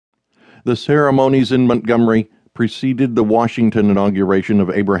The ceremonies in Montgomery preceded the Washington inauguration of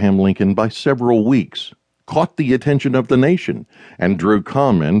Abraham Lincoln by several weeks, caught the attention of the nation, and drew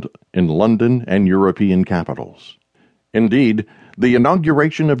comment in London and European capitals. Indeed, the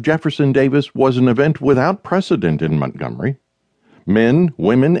inauguration of Jefferson Davis was an event without precedent in Montgomery. Men,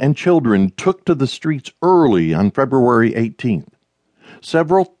 women, and children took to the streets early on February 18th.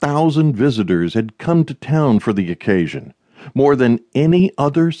 Several thousand visitors had come to town for the occasion. More than any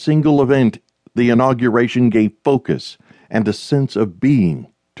other single event, the inauguration gave focus and a sense of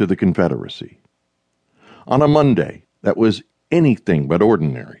being to the Confederacy. On a Monday that was anything but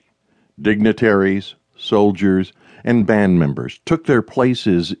ordinary, dignitaries, soldiers, and band members took their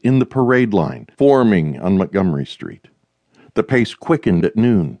places in the parade line, forming on Montgomery Street. The pace quickened at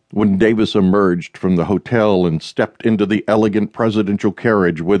noon when Davis emerged from the hotel and stepped into the elegant presidential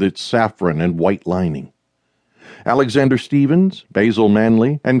carriage with its saffron and white lining. Alexander Stephens, Basil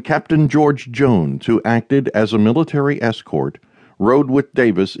Manley, and Captain George Jones, who acted as a military escort, rode with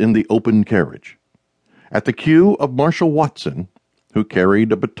Davis in the open carriage. At the cue of Marshal Watson, who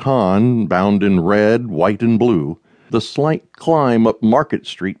carried a baton bound in red, white, and blue, the slight climb up Market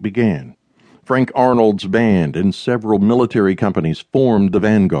Street began. Frank Arnold's band and several military companies formed the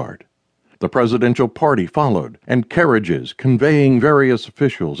vanguard. The presidential party followed, and carriages conveying various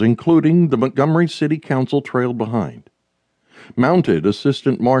officials, including the Montgomery City Council, trailed behind. Mounted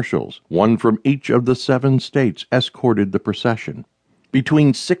assistant marshals, one from each of the 7 states, escorted the procession.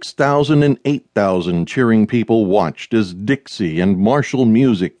 Between 6,000 and 8,000 cheering people watched as Dixie and martial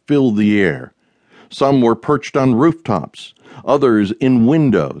music filled the air. Some were perched on rooftops, others in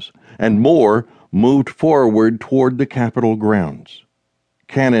windows, and more moved forward toward the Capitol grounds.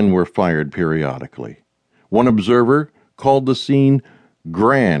 Cannon were fired periodically. One observer called the scene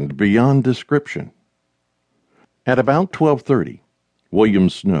grand beyond description. At about 12:30, William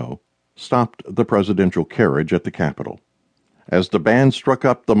Snow stopped the presidential carriage at the Capitol. As the band struck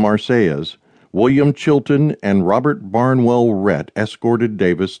up the Marseillaise, William Chilton and Robert Barnwell Rhett escorted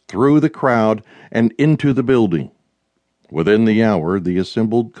Davis through the crowd and into the building. Within the hour, the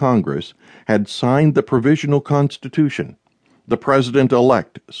assembled Congress had signed the Provisional Constitution. The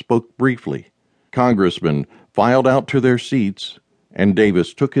president-elect spoke briefly. Congressmen filed out to their seats, and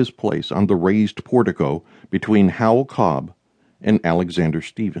Davis took his place on the raised portico between Howell Cobb and Alexander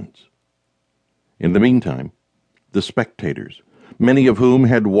Stephens. In the meantime, the spectators, many of whom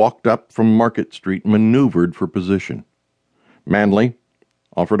had walked up from Market Street, maneuvered for position. Manley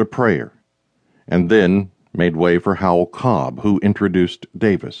offered a prayer, and then made way for Howell Cobb, who introduced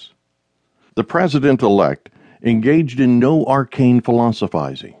Davis. The president-elect engaged in no arcane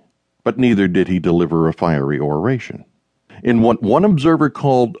philosophizing, but neither did he deliver a fiery oration. In what one observer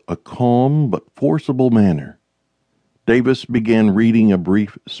called a calm but forcible manner, Davis began reading a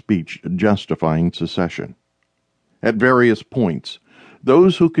brief speech justifying secession. At various points,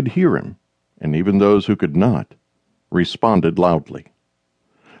 those who could hear him, and even those who could not, responded loudly.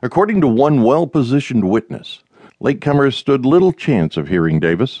 According to one well-positioned witness, latecomers stood little chance of hearing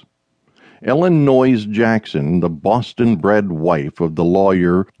Davis. Ellen Noyes Jackson, the Boston-bred wife of the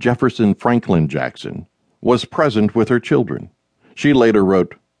lawyer Jefferson Franklin Jackson, was present with her children. She later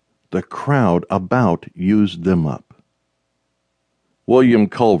wrote, "The crowd about used them up." William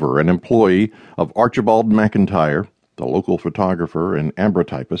Culver, an employee of Archibald McIntyre, the local photographer and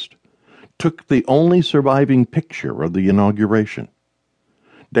ambrotypist, took the only surviving picture of the inauguration.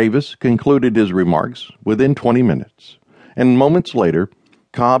 Davis concluded his remarks within 20 minutes, and moments later,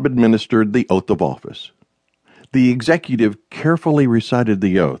 Cobb administered the oath of office. The executive carefully recited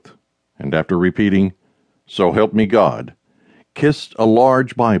the oath, and after repeating, "So help me God," kissed a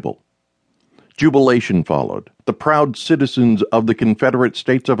large Bible. Jubilation followed. The proud citizens of the Confederate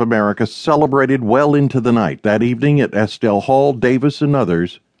States of America celebrated well into the night. That evening at Estelle Hall, Davis and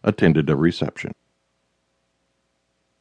others attended a reception.